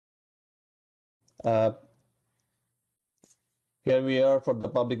Uh, Here we are for the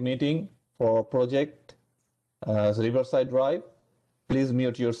public meeting for project Riverside Drive. Please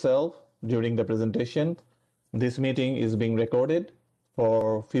mute yourself during the presentation. This meeting is being recorded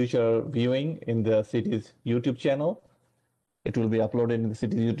for future viewing in the city's YouTube channel. It will be uploaded in the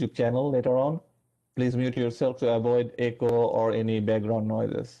city's YouTube channel later on. Please mute yourself to avoid echo or any background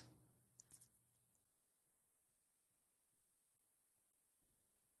noises.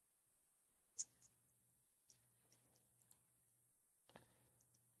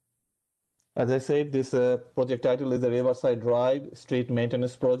 As I said, this project title is the Riverside Drive Street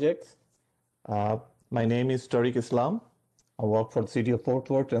Maintenance Project. My name is Tariq Islam. I work for the City of Fort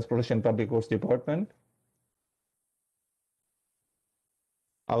Worth Transportation Public Works Department.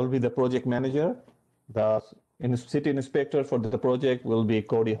 I will be the project manager. The city inspector for the project will be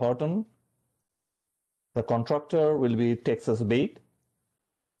Cody Horton. The contractor will be Texas Bait.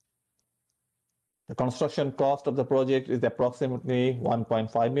 The construction cost of the project is approximately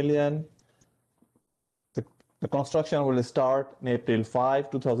 $1.5 million. The construction will start in April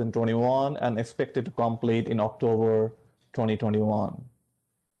 5, 2021 and expected to complete in October 2021.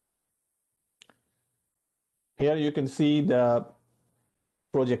 Here you can see the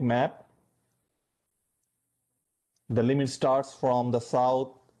project map. The limit starts from the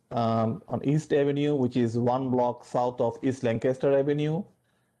south on East Avenue, which is one block south of East Lancaster Avenue,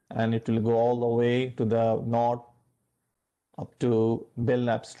 and it will go all the way to the north up to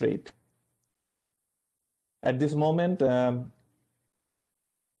Belknap Street. At this moment,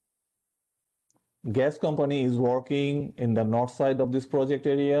 gas company is working in the north side of this project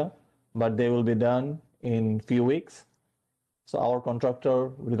area, but they will be done in few weeks. So our contractor,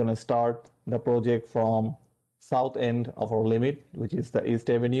 we're going to start the project from south end of our limit, which is the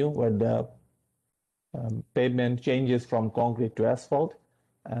East Avenue, where the pavement changes from concrete to asphalt,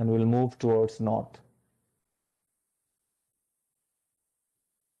 and we'll move towards north.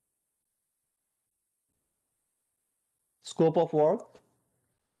 Scope of work.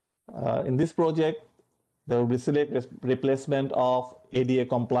 In this project, there will be select replacement of ADA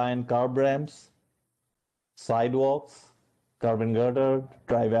compliant curb ramps, sidewalks, curb and girder,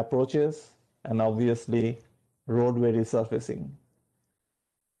 drive approaches, and obviously roadway resurfacing.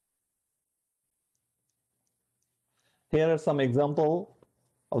 Here are some examples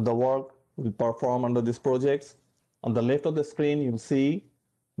of the work we perform under these projects. On the left of the screen, you'll see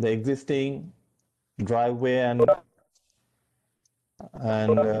the existing driveway and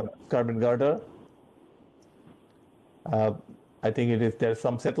curb and girder. I think there's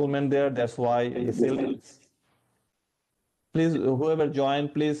some settlement there. That's why please, whoever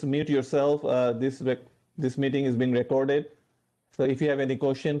joined, please mute yourself. This meeting is being recorded. So if you have any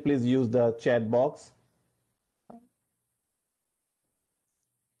question, please use the chat box.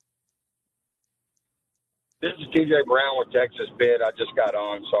 This is TJ Brown with Texas Bid. I just got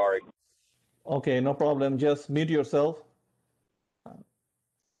on, sorry. Okay, no problem. Just mute yourself.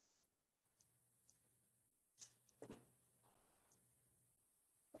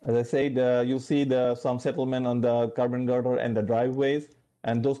 As I said, you see some settlement on the curb and girder and the driveways,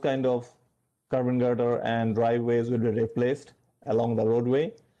 and those kind of curb and girder and driveways will be replaced along the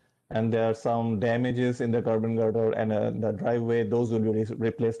roadway. And there are some damages in the curb and girder and the driveway, those will be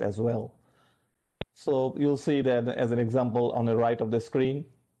replaced as well. So you'll see that as an example on the right of the screen,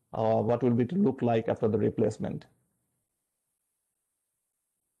 what will be to look like after the replacement.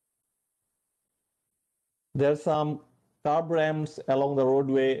 There are some curb ramps along the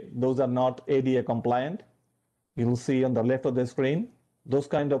roadway. Those are not ADA compliant. You'll see on the left of the screen, those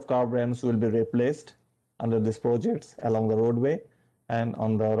kind of curb ramps will be replaced under this project along the roadway. And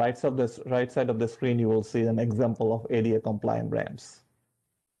on the right side of the screen, you will see an example of ADA compliant ramps.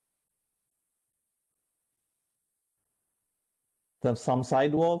 Some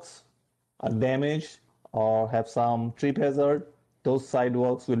sidewalks are damaged or have some trip hazard. Those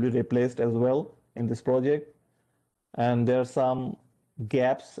sidewalks will be replaced as well in this project. And there are some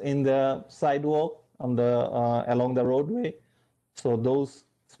gaps in the sidewalk on along the roadway. So those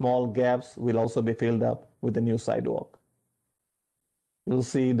small gaps will also be filled up with the new sidewalk. You'll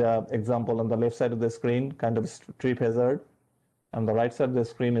see the example on the left side of the screen, kind of trip hazard. On the right side of the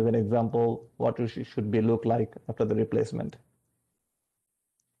screen is an example what it should look like after the replacement.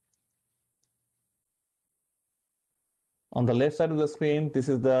 On the left side of the screen, this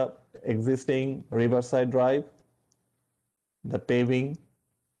is the existing Riverside Drive. The paving,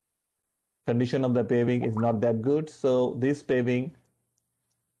 condition of the paving is not that good. So this paving,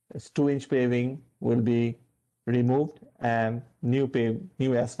 this 2-inch paving will be removed and new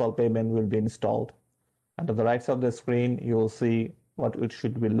asphalt pavement will be installed. And to the right side of the screen, you will see what it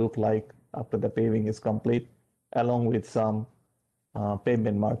should be look like after the paving is complete, along with some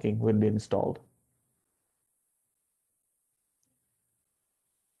pavement marking will be installed.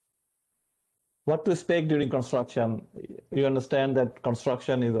 What to expect during construction? You understand that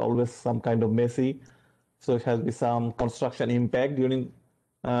construction is always some kind of messy, so it has to be some construction impact during,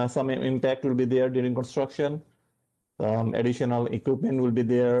 some impact will be there during construction. Some additional equipment will be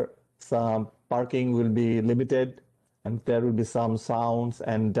there, some parking will be limited, and there will be some sounds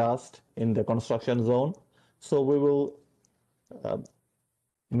and dust in the construction zone. So we will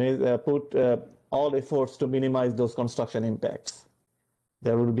put all efforts to minimize those construction impacts.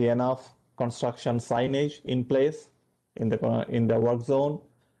 There will be enough construction signage in place in the work zone,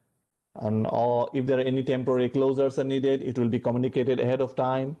 and if there are any temporary closures are needed, it will be communicated ahead of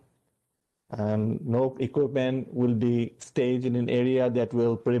time. And no equipment will be staged in an area that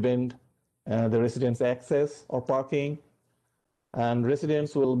will prevent the residents' access or parking. And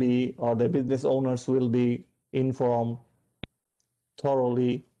residents will be, or the business owners will be informed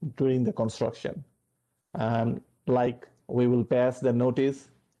thoroughly during the construction. And like we will pass the notice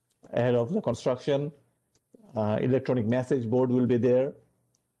ahead of the construction, electronic message board will be there.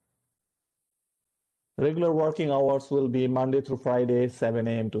 Regular working hours will be Monday through Friday, 7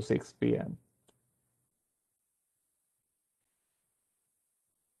 a.m. to 6 p.m.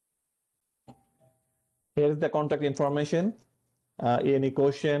 Here is the contact information. Any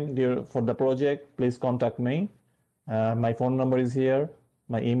question for the project, please contact me. My phone number is here.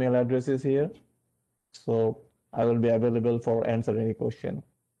 My email address is here. So I will be available for answer any question.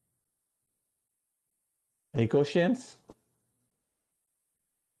 Any questions?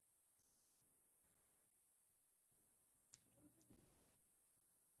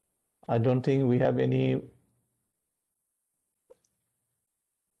 I don't think we have any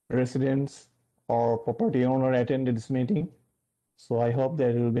residents or property owner attended this meeting. So I hope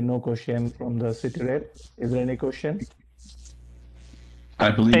there will be no question from the city rep. Is there any question?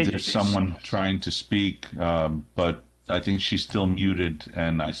 I believe there's someone trying to speak, but I think she's still muted,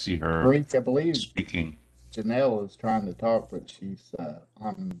 and I see her Rick, I believe speaking. Janelle is trying to talk, but she's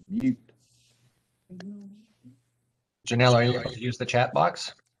on mute. Janelle, are you able to use the chat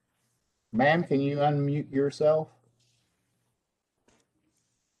box? Ma'am, can you unmute yourself?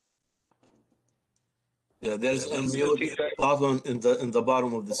 Yeah, there's a mute button in the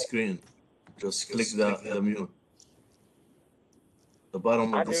bottom of the screen. Just click the mute. The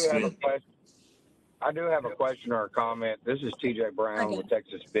bottom of the screen. I do have a question or a comment. This is TJ Brown with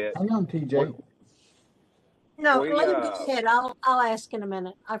Texas Bit. Hang on, TJ. No, let him go ahead. I'll ask in a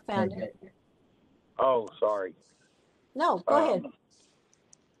minute. I found it. Oh, sorry. No, go ahead.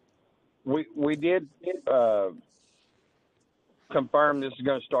 We did confirm this is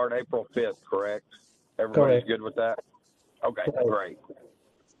going to start April 5th, correct? Everybody's Correct. good with that? Okay, great.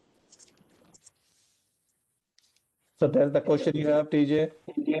 So that's the question you have, TJ?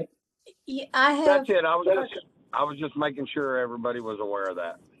 Yeah, I have. That's it. I was just making sure everybody was aware of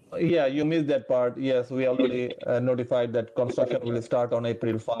that. Yeah, you missed that part. Yes, we already notified that construction will start on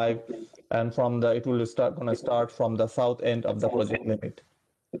April 5, and it will start from the south end of the project limit.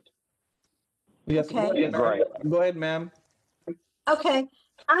 Yes, Okay. Go ahead, ma'am. Okay,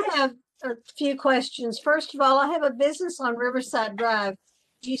 I have a few questions. First of all, I have a business on Riverside Drive.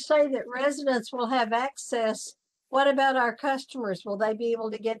 You say that residents will have access. What about our customers? Will they be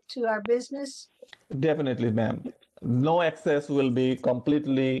able to get to our business? Definitely, ma'am. No access will be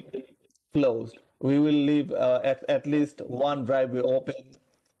completely closed. We will leave at least one driveway open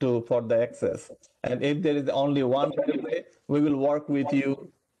for the access. And if there is only one driveway, we will work with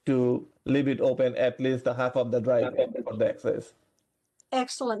you to leave it open at least a half of the driveway for the access.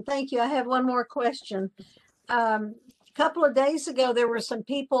 Excellent. Thank you. I have one more question. A couple of days ago, there were some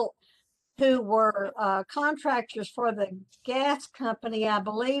people who were contractors for the gas company, I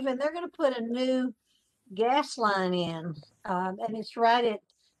believe, and they're going to put a new gas line in, and it's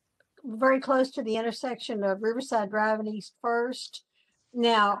very close to the intersection of Riverside Drive and East First.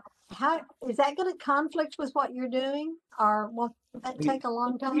 Now, how is that going to conflict with what you're doing, or will that take a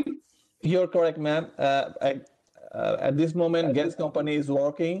long time? You're correct, ma'am. At this moment, gas company is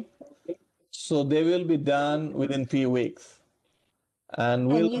working, so they will be done within few weeks. And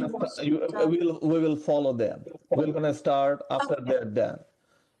we will follow them. We're going to start after they're done.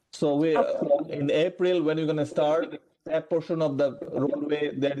 So in April, when we're going to start that portion of the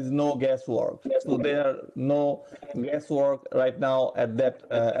roadway, there is no gas work. So there are no gas work right now at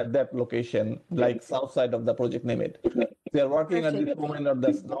that location, like south side of the project limit. They are working at this moment on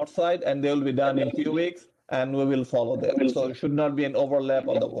the north side, and they will be done in few weeks, and we will follow them. So it should not be an overlap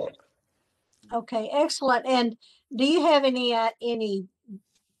of the work. Okay, excellent. And do you have any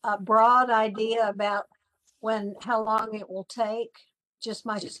broad idea about how long it will take?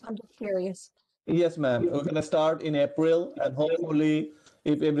 I'm just curious. Yes, ma'am. We're going to start in April, and hopefully,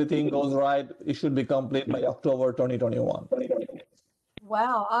 if everything goes right, it should be complete by October 2021.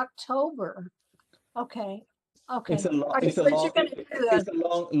 Wow, October. Okay. Okay. It's a long, Are you, it's a but long, you're going to do it's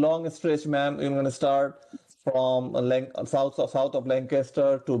a long stretch, ma'am. We're going to start from south of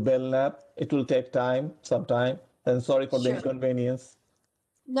Lancaster to Belknap. It will take some time. And sorry for the Sure. inconvenience.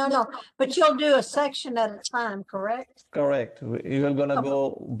 No, but you'll do a section at a time, correct? Correct. You're going to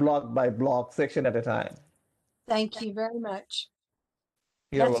go block by block, section at a time. Thank you very much.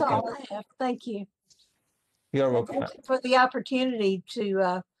 You're That's welcome. all I have. Thank you. You're And welcome. thank you for the opportunity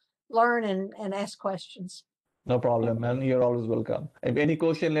to learn and ask questions. No problem, man. You're always welcome. If any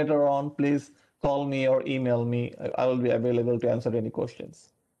question later on, please call me or email me. I will be available to answer any questions.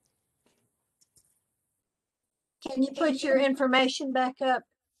 Can you put your information back up?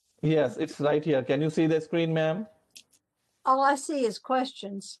 Yes, it's right here. Can you see the screen, ma'am? All I see is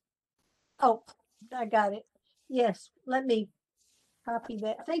questions. Oh, I got it. Yes, let me copy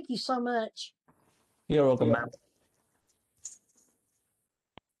that. Thank you so much. You're welcome, ma'am.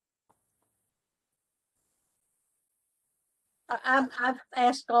 I've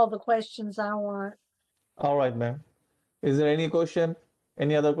asked all the questions I want. All right, ma'am. Is there any question?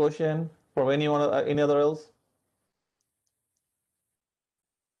 Any other question for anyone? Any other else?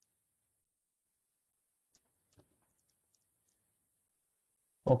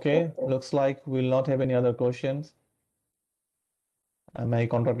 Okay, looks like we'll not have any other questions. My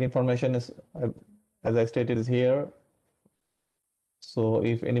contact information is, as I stated, is here. So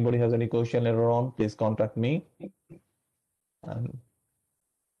if anybody has any question later on, please contact me. And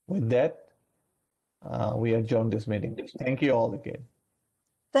with that, we adjourn this meeting. Thank you all again.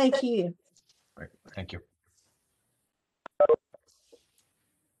 Thank you. Right. Thank you.